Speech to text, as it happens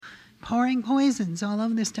pouring poisons all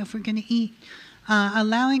over the stuff we're going to eat.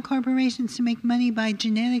 Allowing corporations to make money by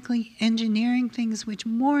genetically engineering things, which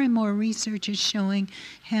more and more research is showing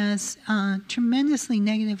has tremendously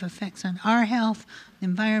negative effects on our health,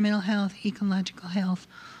 environmental health, ecological health,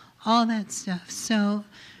 all that stuff. So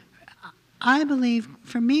I believe,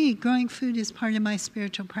 for me, growing food is part of my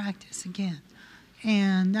spiritual practice again.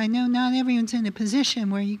 And I know not everyone's in a position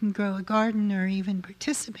where you can grow a garden or even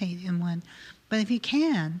participate in one, but if you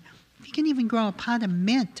can even grow a pot of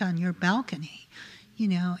mint on your balcony,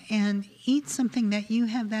 and eat something that you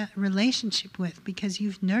have that relationship with because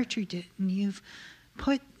you've nurtured it and you've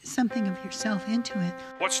put something of yourself into it.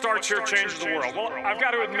 What starts here changes the world. Well, I've got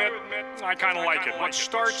to admit, I kind of like it. What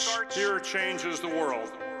starts here changes the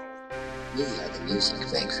world. We are the music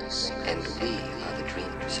makers, and we are the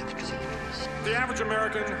dreamers of dreamers. The average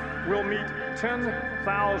American will meet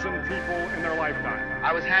 10,000 people in their lifetime.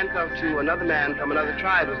 I was handcuffed to another man from another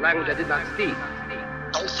tribe whose language I did not speak.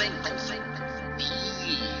 Don't think.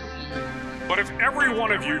 But if every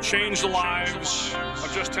one of you changed the lives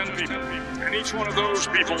of just 10 people, and each one of those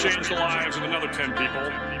people changed the lives of another 10 people,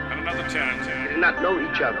 and another 10... We did not know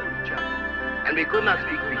each other. And we could not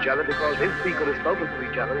speak to each other because if we could have spoken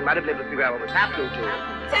to each other, we might have been able to figure out what was happening to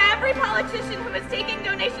them. To every politician who is taking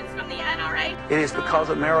donations from the NRA. It is because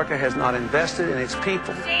America has not invested in its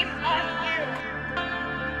people. Shame on you.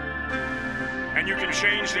 And you can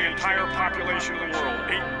change the entire population of the world,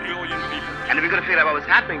 8 billion people. And if we could have figured out what was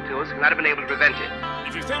happening to us, we might have been able to prevent it.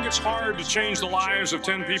 If you think it's hard to change the lives of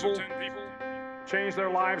 10 people, change their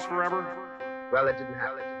lives forever, well, it didn't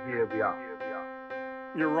happen. Here we are.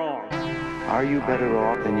 You're wrong. Are you better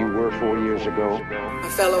off than you were 4 years ago? My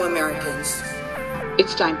fellow Americans,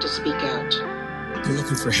 it's time to speak out. They're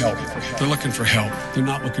looking for help. They're looking for help. They're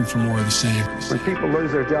not looking for more of the same. When people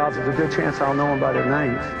lose their jobs, there's a good chance I'll know them by their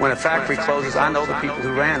names. When a factory closes, I know the people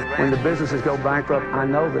who ran it. When the businesses go bankrupt, I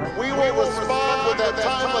know them. We will respond with that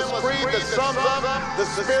timeless creed that sums up the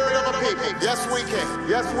spirit of a people. Yes, we can.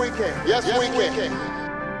 Yes, we can. Yes, we can.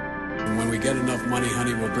 And when we get enough money,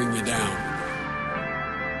 honey, we'll bring you down.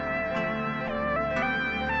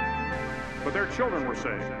 But their children were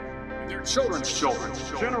saved. Their children's children.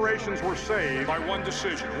 Generations were saved by one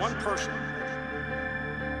decision, one person.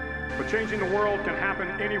 But changing the world can happen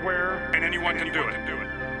anywhere, and anyone can do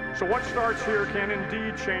it. So what starts here can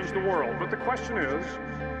indeed change the world. But the question is,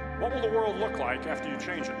 what will the world look like after you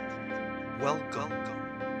change it? Welcome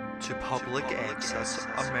to Public Access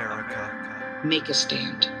America. Make a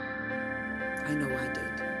stand. I know I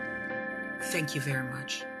did. Thank you very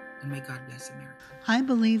much. And may God bless America. I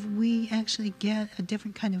believe we actually get a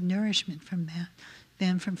different kind of nourishment from that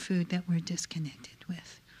than from food that we're disconnected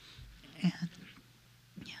with. And,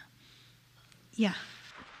 yeah.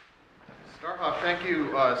 Starhoff, thank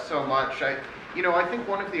you so much. I think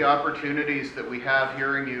one of the opportunities that we have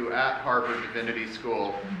hearing you at Harvard Divinity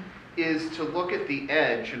School is to look at the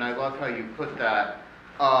edge, and I love how you put that,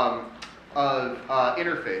 of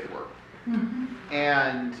interfaith work. Mm-hmm.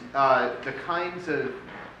 And the kinds of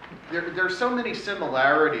There's so many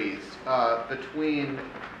similarities between,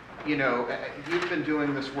 you've been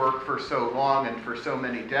doing this work for so long and for so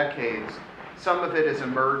many decades. Some of it is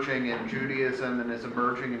emerging in Judaism and is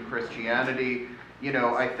emerging in Christianity.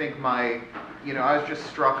 I think I was just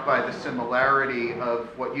struck by the similarity of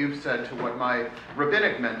what you've said to what my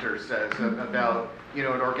rabbinic mentor says about, an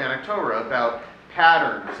organic Torah, about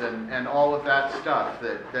patterns and all of that stuff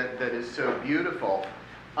that is so beautiful.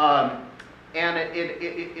 And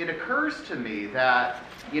it occurs to me that,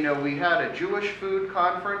 we had a Jewish food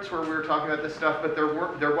conference where we were talking about this stuff, but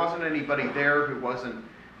there wasn't anybody there who wasn't,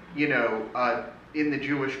 in the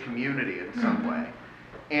Jewish community in some way.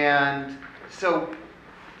 And so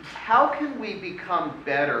how can we become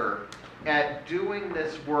better at doing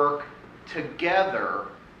this work together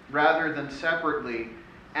rather than separately?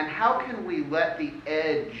 And how can we let the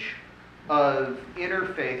edge of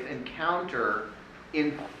interfaith encounter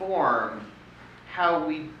inform how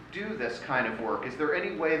we do this kind of work? Is there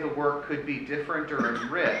any way the work could be different or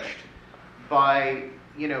enriched by,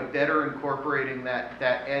 better incorporating that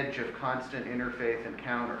edge of constant interfaith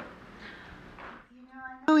encounter?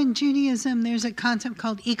 I know in Judaism there's a concept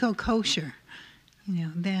called eco-kosher.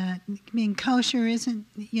 Kosher isn't,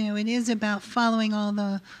 it is about following all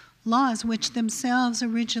the laws, which themselves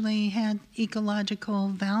originally had ecological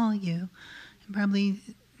value, and probably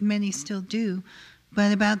many still do.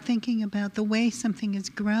 But about thinking about the way something is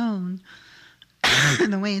grown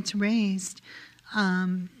and the way it's raised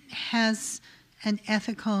has an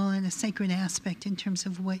ethical and a sacred aspect in terms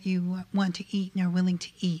of what you want to eat and are willing to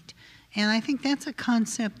eat. And I think that's a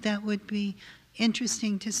concept that would be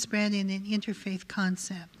interesting to spread in an interfaith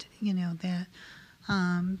concept, that,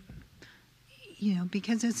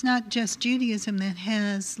 because it's not just Judaism that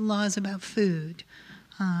has laws about food,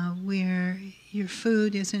 where your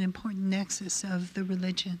food is an important nexus of the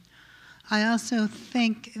religion. I also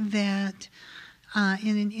think that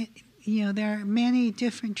there are many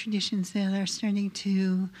different traditions that are starting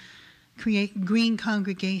to create green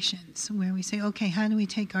congregations where we say, okay, how do we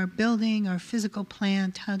take our building, our physical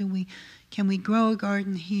plant, can we grow a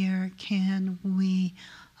garden here? Can we,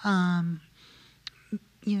 can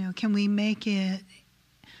we make it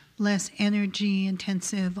less energy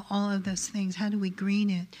intensive? All of those things. How do we green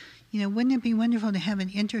it? Wouldn't it be wonderful to have an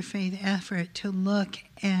interfaith effort to look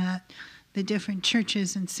at the different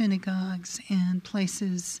churches and synagogues and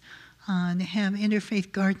places, to have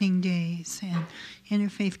interfaith gardening days and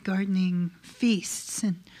interfaith gardening feasts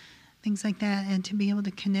and things like that, and to be able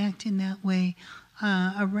to connect in that way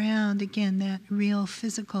around, again, that real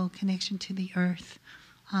physical connection to the earth.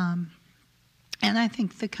 And I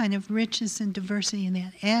think the kind of richness and diversity in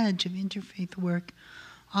that edge of interfaith work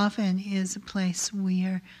often is a place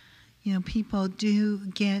where, people do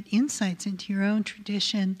get insights into your own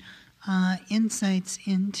tradition, insights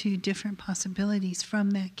into different possibilities from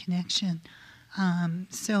that connection.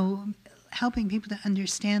 So helping people to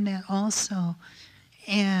understand that also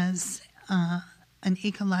as an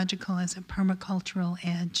ecological, as a permacultural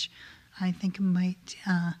edge, I think might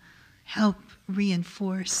help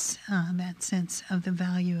reinforce that sense of the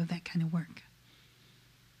value of that kind of work.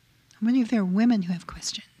 I wonder if there are women who have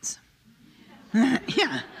questions.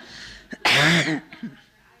 Yeah. I'm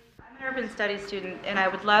an urban studies student, and I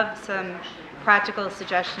would love some practical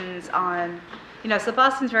suggestions on, so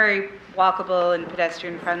Boston's very walkable and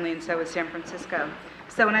pedestrian friendly, and so is San Francisco.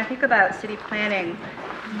 So when I think about city planning,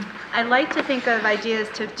 I like to think of ideas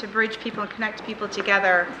to bridge people and connect people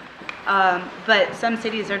together, but some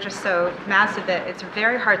cities are just so massive that it's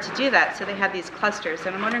very hard to do that, so they have these clusters.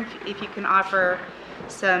 And I'm wondering if you can offer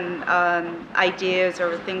some ideas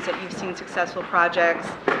or things that you've seen successful projects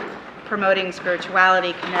promoting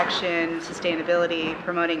spirituality, connection, sustainability,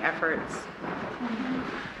 promoting efforts.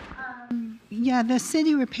 Yeah, the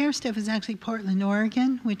city repair stuff is actually Portland,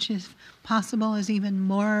 Oregon, which is possible is even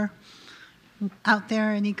more out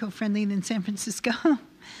there and eco-friendly than San Francisco.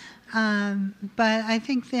 But I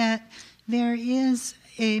think that there is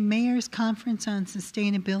a mayor's conference on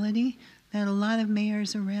sustainability that a lot of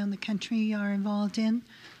mayors around the country are involved in.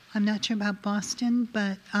 I'm not sure about Boston,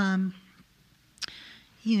 but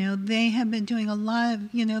they have been doing a lot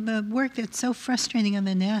of, the work that's so frustrating on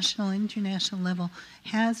the national and international level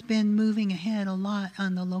has been moving ahead a lot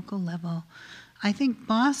on the local level. I think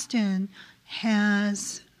Boston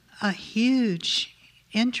has a huge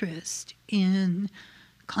interest in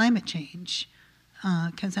climate change,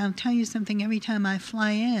 because I'll tell you something, every time I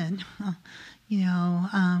fly in,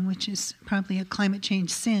 which is probably a climate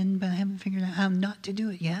change sin, but I haven't figured out how not to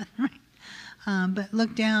do it yet, right? But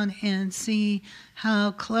look down and see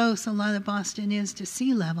how close a lot of Boston is to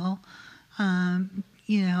sea level.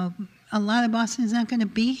 A lot of Boston is not going to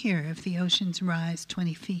be here if the oceans rise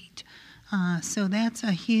 20 feet. So that's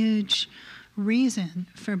a huge reason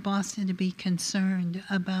for Boston to be concerned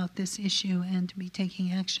about this issue and to be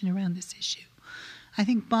taking action around this issue. I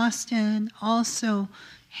think Boston also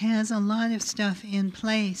has a lot of stuff in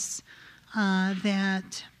place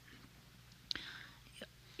that,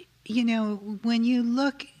 when you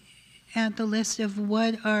look at the list of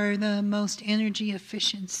what are the most energy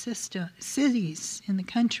efficient cities in the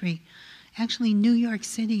country, actually New York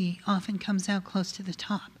City often comes out close to the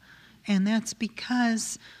top. And that's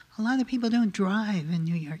because a lot of people don't drive in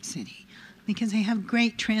New York City because they have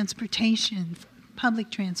great transportation, public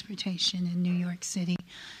transportation in New York City,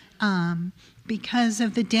 because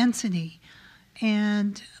of the density.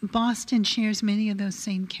 And Boston shares many of those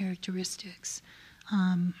same characteristics.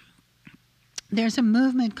 There's a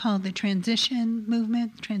movement called the Transition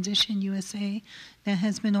Movement, Transition USA, that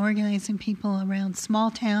has been organizing people around small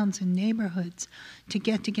towns and neighborhoods to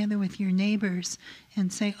get together with your neighbors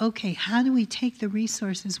and say, okay, how do we take the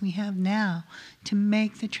resources we have now to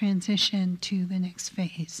make the transition to the next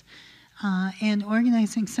phase? And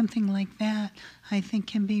organizing something like that, I think,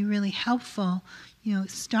 can be really helpful,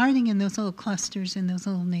 starting in those little clusters in those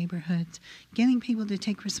little neighborhoods, getting people to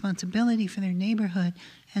take responsibility for their neighborhood,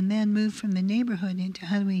 and then move from the neighborhood into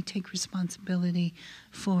how do we take responsibility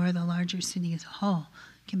for the larger city as a whole,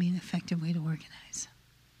 can be an effective way to organize.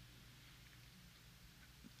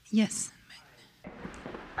 Yes?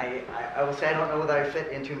 I will say I don't know whether I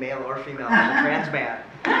fit into male or female. I'm a trans man,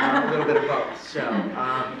 a little bit of both. So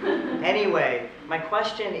anyway, My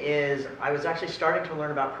question is, I was actually starting to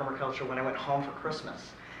learn about permaculture when I went home for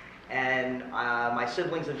Christmas. And my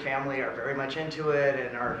siblings and family are very much into it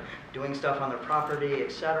and are doing stuff on their property,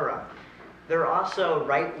 etc. They're also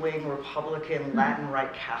right-wing Republican, Latin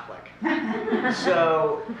Right Catholic.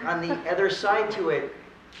 So on the other side to it,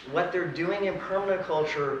 what they're doing in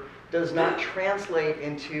permaculture does not translate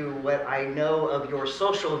into what I know of your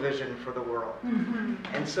social vision for the world.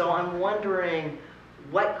 And so I'm wondering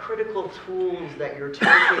what critical tools that you're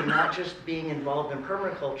taking, not just being involved in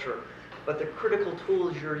permaculture, but the critical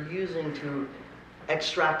tools you're using to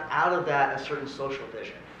extract out of that a certain social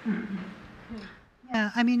vision.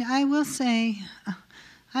 Yeah, I mean, I will say,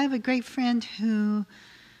 I have a great friend who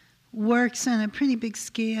works on a pretty big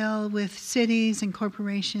scale with cities and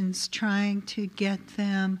corporations trying to get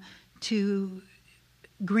them to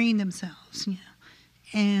green themselves, you know.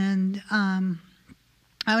 And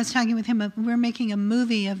I was talking with him, we're making a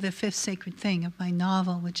movie of the fifth sacred thing of my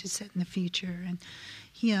novel, which is set in the future. And,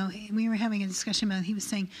 you know, we were having a discussion about it. He was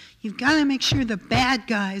saying, you've got to make sure the bad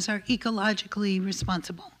guys are ecologically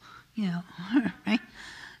responsible, you know, right?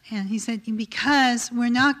 And he said, because we're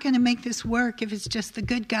not going to make this work if it's just the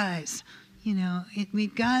good guys. You know,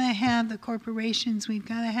 we've got to have the corporations, we've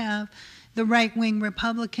got to have the right-wing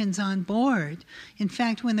Republicans on board. In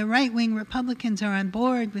fact, when the right-wing Republicans are on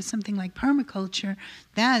board with something like permaculture,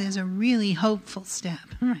 that is a really hopeful step.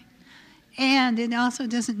 Right. And it also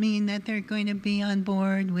doesn't mean that they're going to be on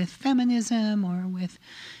board with feminism or with,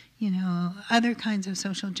 you know, other kinds of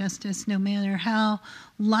social justice, no matter how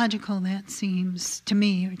logical that seems to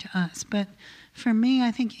me or to us. But for me,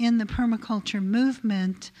 I think in the permaculture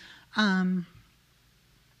movement, I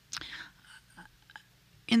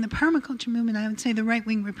would say the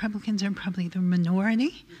right-wing Republicans are probably the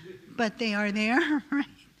minority, but they are there, right?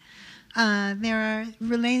 There are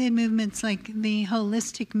related movements like the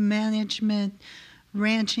holistic management,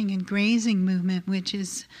 ranching and grazing movement, which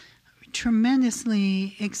is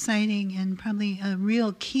tremendously exciting and probably a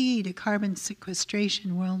real key to carbon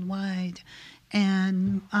sequestration worldwide.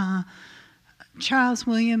 And Charles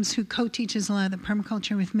Williams, who co-teaches a lot of the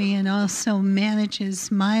permaculture with me and also manages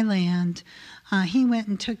my land, he went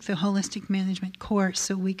and took the holistic management course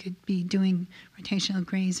so we could be doing rotational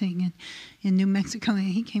grazing in New Mexico. And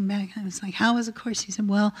he came back and I was like, how was the course? He said,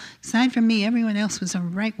 well, aside from me, everyone else was a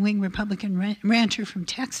right-wing Republican rancher from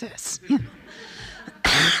Texas. You know?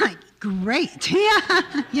 Great.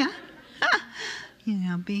 Yeah. You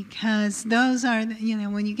know, because those are, you know,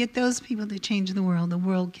 when you get those people to change the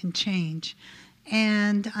world can change.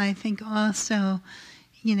 And I think also,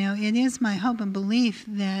 you know, it is my hope and belief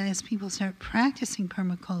that as people start practicing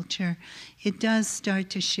permaculture, it does start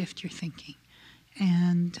to shift your thinking.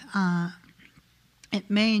 And it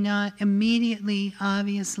may not immediately,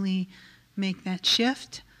 obviously, make that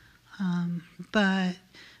shift, but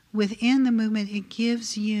within the movement, it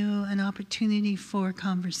gives you an opportunity for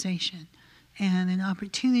conversation and an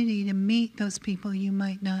opportunity to meet those people you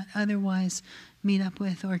might not otherwise meet up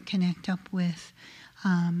with or connect up with.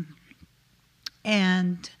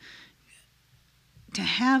 And to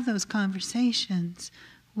have those conversations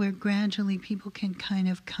where gradually people can kind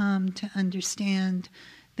of come to understand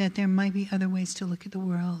that there might be other ways to look at the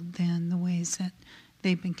world than the ways that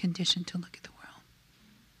they've been conditioned to look at the world.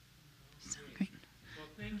 So great. Well,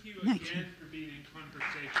 thank you again for being in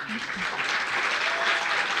conversation.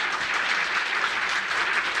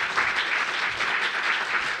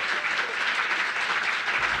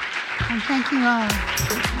 And thank you all.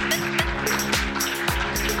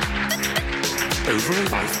 Over a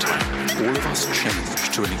lifetime, all of us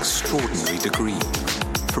change to an extraordinary degree.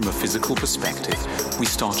 From a physical perspective, we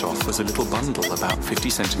start off as a little bundle about 50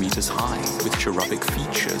 centimeters high with cherubic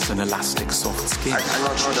features and elastic soft skin. I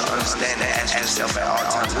want you to understand and ask yourself at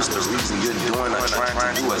all times, what's the reason you're doing or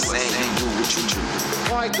trying to do or saying you do what you do?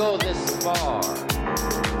 Why go this far?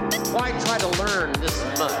 Why try to learn this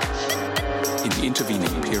much? In the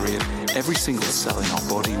intervening period, every single cell in our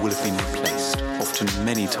body will have been replaced, often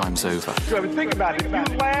many times over. You ever think about it? If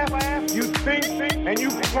you laugh, you think, and you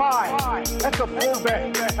fly. That's a full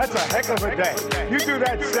day. That's a heck of a day. You do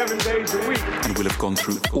that 7 days a week. And will have gone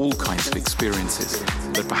through all kinds of experiences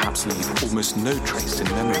that perhaps leave almost no trace in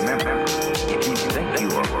memory. Remember, if you think you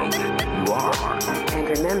are wounded, you are. And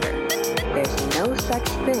remember, there's no such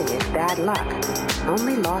thing as bad luck,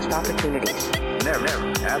 only lost opportunities. Never,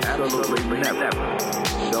 absolutely never.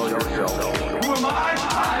 Show yourself. Who am I?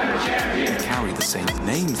 I'm a champion. We carry the same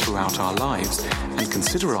name throughout our lives and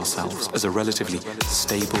consider ourselves as a relatively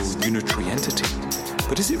stable, unitary entity.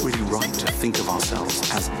 But is it really right to think of ourselves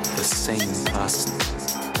as the same person?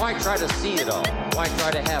 Why try to see it all? Why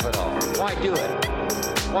try to have it all? Why do it?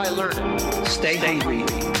 Why learn it? Stay hungry,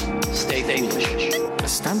 stay foolish. A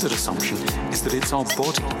standard assumption is that it's our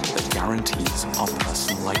body that guarantees our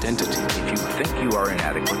personal identity. If you think you are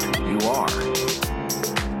inadequate, you are.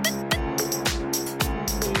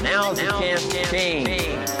 Now's the chance to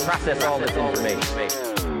change. Process all this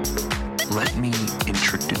information. Let me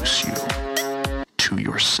introduce you to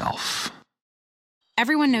yourself.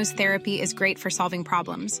 Everyone knows therapy is great for solving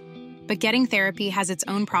problems, but getting therapy has its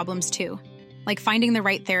own problems too, like finding the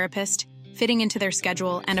right therapist, fitting into their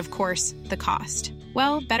schedule, and of course, the cost.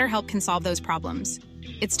 Well, BetterHelp can solve those problems.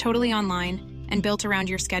 It's totally online and built around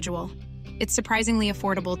your schedule. It's surprisingly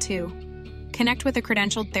affordable too. Connect with a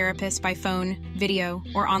credentialed therapist by phone, video,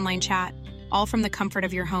 or online chat, all from the comfort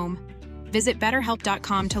of your home. Visit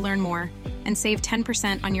BetterHelp.com to learn more and save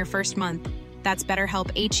 10% on your first month. That's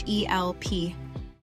BetterHelp, H-E-L-P.